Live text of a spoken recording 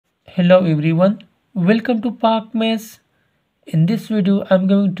Hello everyone, welcome to Park Maths. In this video, I'm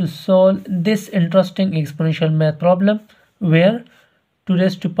going to solve this interesting exponential math problem where 2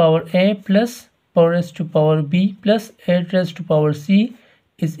 raised to power a plus 4 raised to power b plus 8 raised to power c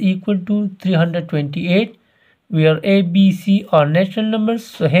is equal to 328, where a, b, c are natural numbers.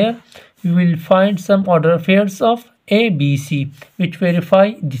 So here we will find some order pairs of a, b, c which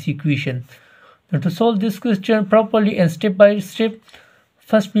verify this equation. Now to solve this question properly and step by step,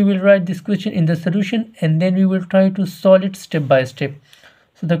 first we will write this question in the solution and then we will try to solve it step by step.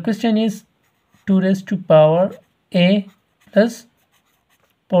 So the question is 2 raised to power a plus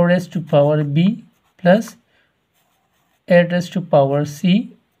 4 raised to power b plus 8 raised to power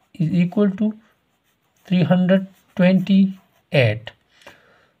c is equal to 328.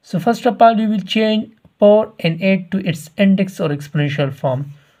 So first of all we will change 4 and 8 to its index or exponential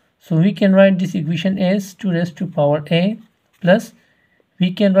form. So we can write this equation as 2 raised to power a plus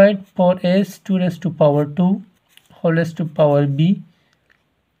we can write 4 as 2 raised to power 2 whole raised to power b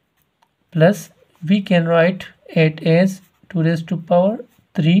plus we can write 8 as 2 raised to power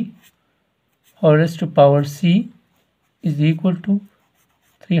 3 whole raised to power c is equal to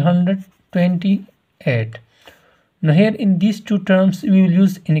 328. Now here in these two terms we will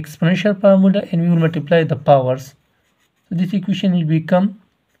use an exponential formula and we will multiply the powers. So this equation will become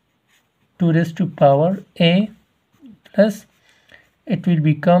 2 raised to power a plus it will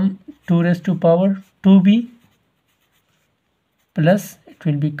become 2 raised to power 2b plus it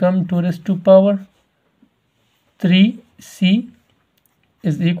will become 2 raised to power 3c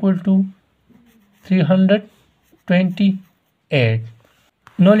is equal to 328.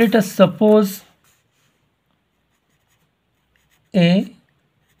 Now let us suppose a,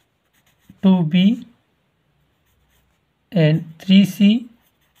 2b and 3c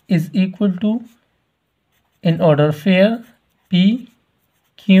is equal to an order pair P,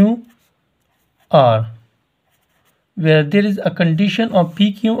 Q, R, where there is a condition of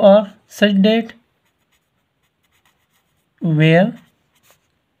P, Q, R such that where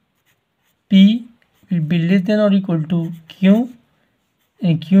P will be less than or equal to Q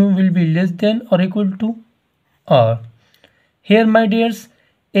and Q will be less than or equal to R. Here my dears,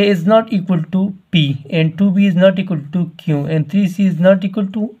 A is not equal to P and 2B is not equal to Q and 3C is not equal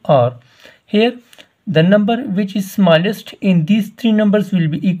to R. Here the number which is smallest in these three numbers will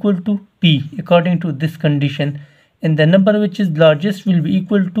be equal to P according to this condition, and the number which is largest will be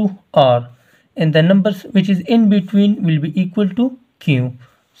equal to R, and the numbers which is in between will be equal to Q.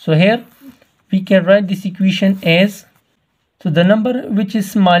 So here we can write this equation as, so the number which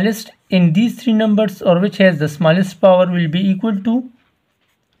is smallest in these three numbers or which has the smallest power will be equal to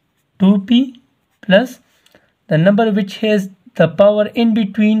 2P plus the number which has the power in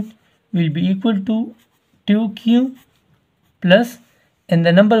between will be equal to 2Q plus and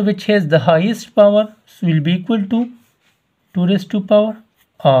the number which has the highest power will be equal to 2 raised to power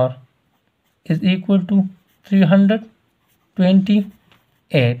R is equal to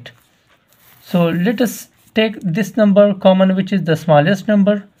 328. So let us take this number common which is the smallest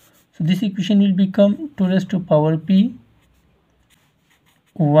number. So this equation will become 2 raised to power P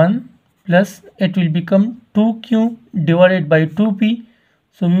 1 plus it will become 2Q divided by 2P.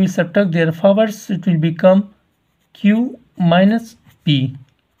 So we will subtract their powers, it will become Q minus P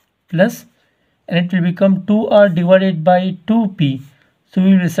plus and it will become 2R divided by 2P. So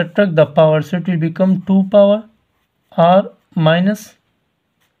we will subtract the power, so it will become 2 power R minus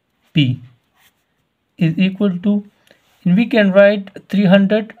P is equal to, and we can write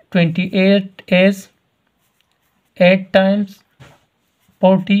 328 as 8 times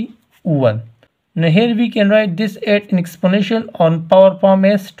 41. Now here we can write this 8 in exponential on power form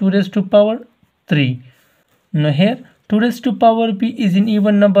as 2 raised to power 3. Now here 2 raised to power p is an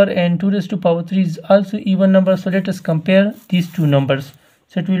even number and 2 raised to power 3 is also even number. So let us compare these two numbers.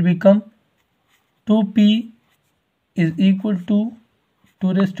 So it will become 2p is equal to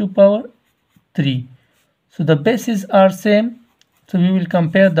 2 raised to power 3. So the bases are same. So we will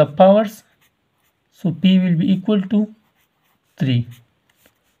compare the powers. So p will be equal to 3.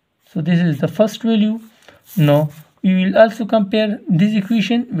 So this is the first value. Now we will also compare this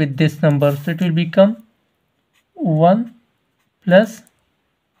equation with this number. So it will become 1 plus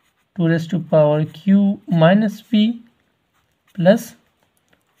 2 raised to power q minus p plus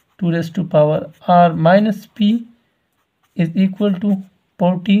 2 raised to power r minus p is equal to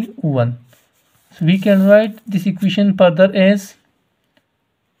 41. So we can write this equation further as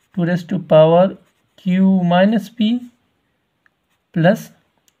 2 raised to power q minus p plus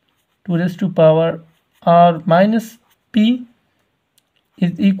 2 raised to power r minus p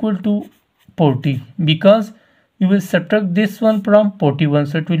is equal to 40 because we will subtract this one from 41,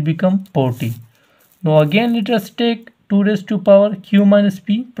 so it will become 40. Now again let us take 2 raised to power q minus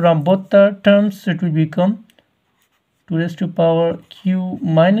p from both the terms, so it will become 2 raised to power q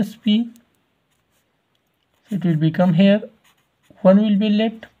minus p. So it will become here 1 will be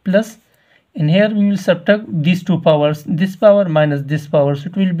left plus, and here we will subtract these two powers, this power minus this power, so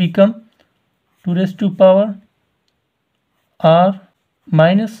it will become 2 raised to power r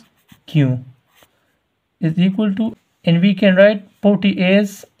minus q is equal to, and we can write 40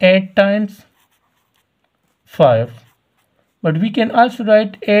 as 8 times 5, but we can also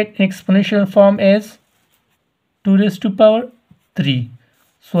write 8 in exponential form as 2 raised to power 3.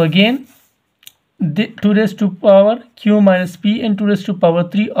 So again the 2 raised to power q minus p and 2 raised to power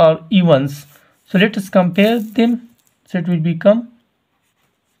 3 are evens, so let us compare them. So it will become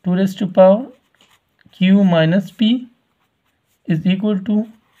 2 raised to power q minus p is equal to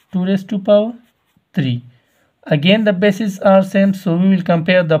 2 raised to power 3. Again the bases are same, so we will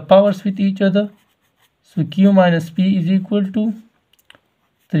compare the powers with each other. So q minus p is equal to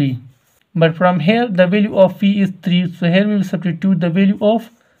 3, but from here the value of p is 3, so here we will substitute the value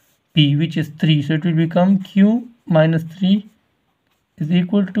of p, which is 3, so it will become q minus 3 is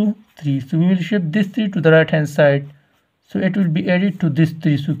equal to 3. So we will shift this 3 to the right hand side, so it will be added to this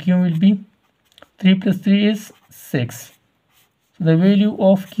 3, so q will be 3 plus 3 is 6, so the value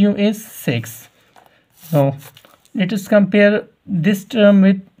of q is 6. Now let us compare this term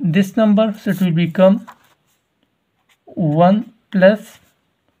with this number, so it will become 1 plus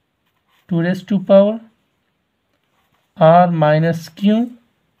 2 raised to power r minus q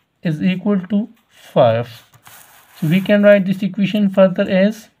is equal to 5. So we can write this equation further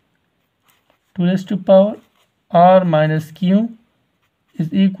as 2 raised to power r minus q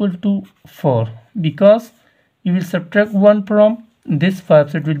is equal to 4, because we will subtract 1 from this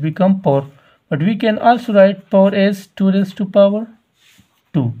 5, so it will become 4, but we can also write power as 2 raised to power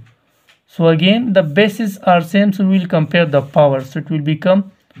 2. So again the bases are same, so we will compare the powers, so it will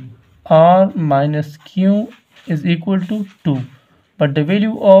become r minus q is equal to 2, but the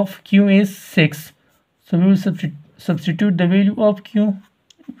value of q is 6, so we will substitute the value of q,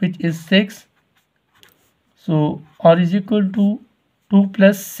 which is 6. So r is equal to 2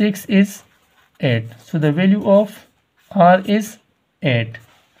 plus 6 is 8, so the value of r is 8.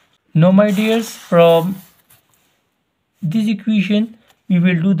 Now my dears, from this equation we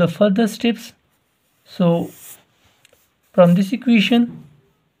will do the further steps. So from this equation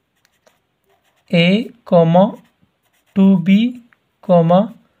a comma 2b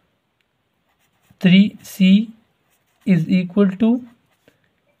comma 3c is equal to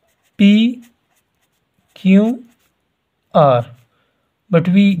p q r, but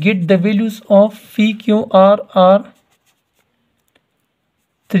we get the values of p q r are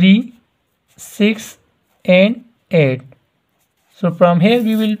 3, 6 and 8. So from here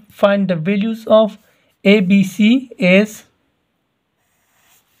we will find the values of a, b, c as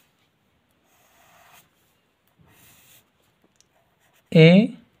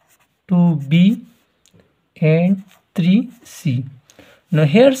a, 2b and 3c. Now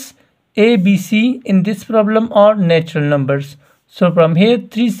here's a, b, c in this problem are natural numbers, so from here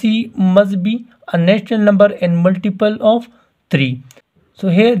 3c must be a natural number and multiple of 3. So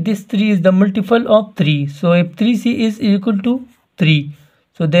here this 3 is the multiple of 3, so if 3c is equal to 3,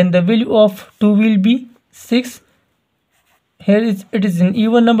 so then the value of 2 will be 6. Here it is an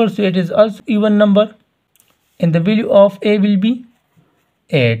even number, so it is also even number, and the value of a will be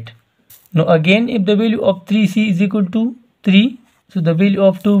 8. Now again if the value of 3c is equal to 3, so the value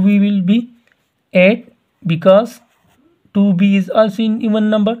of 2b will be 8, because 2b is also in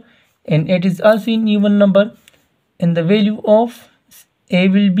even number and 8 is also in even number, and the value of a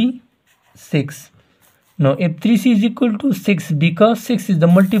will be 6. Now if 3c is equal to 6, because 6 is the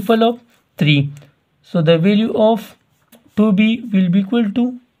multiple of 3, so the value of 2b will be equal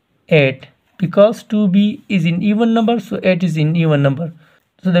to 8, because 2b is in even number, so 8 is in even number,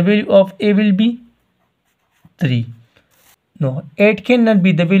 so the value of a will be 3. No, 8 cannot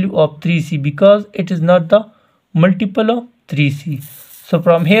be the value of 3c, because it is not the multiple of 3c. So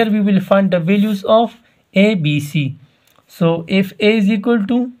from here we will find the values of a, b, c. So if a is equal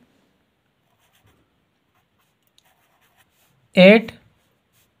to 8,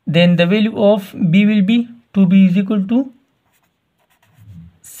 then the value of b will be 2b is equal to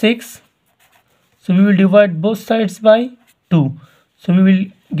 6. So we will divide both sides by 2. So we will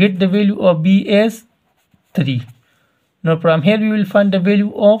get the value of b as 3. Now from here we will find the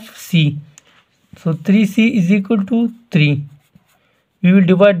value of c. So 3c is equal to 3. We will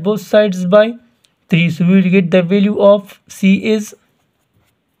divide both sides by 3. So we will get the value of c is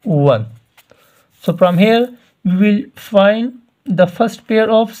 1. So from here we will find the first pair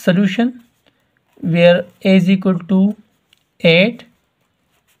of solution where a is equal to 8,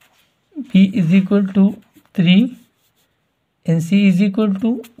 b is equal to 3 and c is equal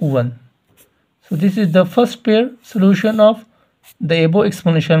to 1. So this is the first pair solution of the above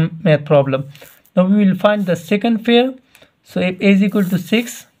exponential math problem. Now we will find the second pair. So if a is equal to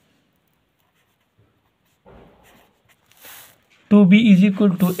 6, 2b is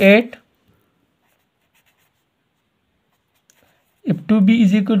equal to 8. If 2b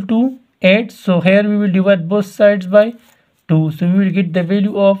is equal to 8, so here we will divide both sides by 2. So we will get the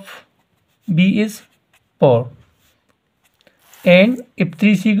value of b is 4. And if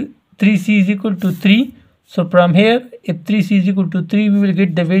 3c is equal to 3, so from here if 3c is equal to 3, we will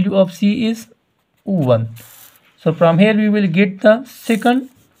get the value of c is 1. So from here we will get the second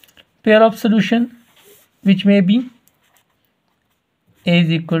pair of solution, which may be a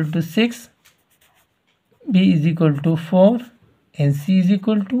is equal to 6, b is equal to 4 and c is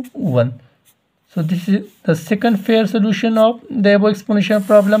equal to 1. So this is the second pair solution of the above exponential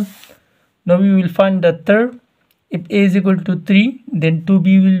problem. Now we will find the third. If a is equal to 3, then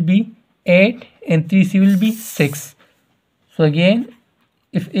 2b will be 8 and 3c will be 6. So again,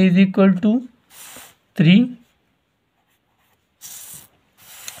 if a is equal to 3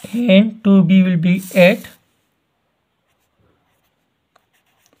 and 2b will be 8.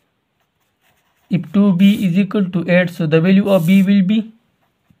 If 2b is equal to 8, so the value of b will be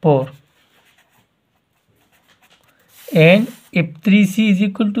 4. And if 3c is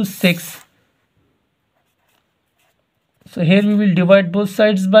equal to 6, so here we will divide both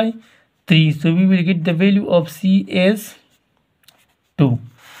sides by 3. So we will get the value of c as 2.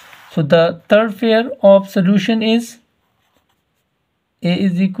 So the third pair of solution is a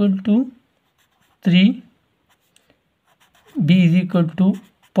is equal to 3, b is equal to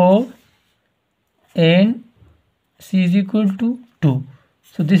 4 and c is equal to 2.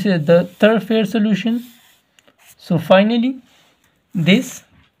 So this is the third pair solution. So finally this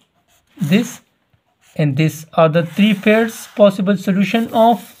and this are the three pairs possible solution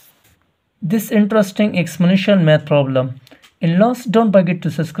of this interesting exponential math problem. And last, don't forget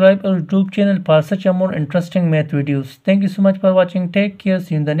to subscribe our YouTube channel for such a more interesting math videos. Thank you so much for watching. Take care.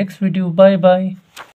 See you in the next video. Bye bye.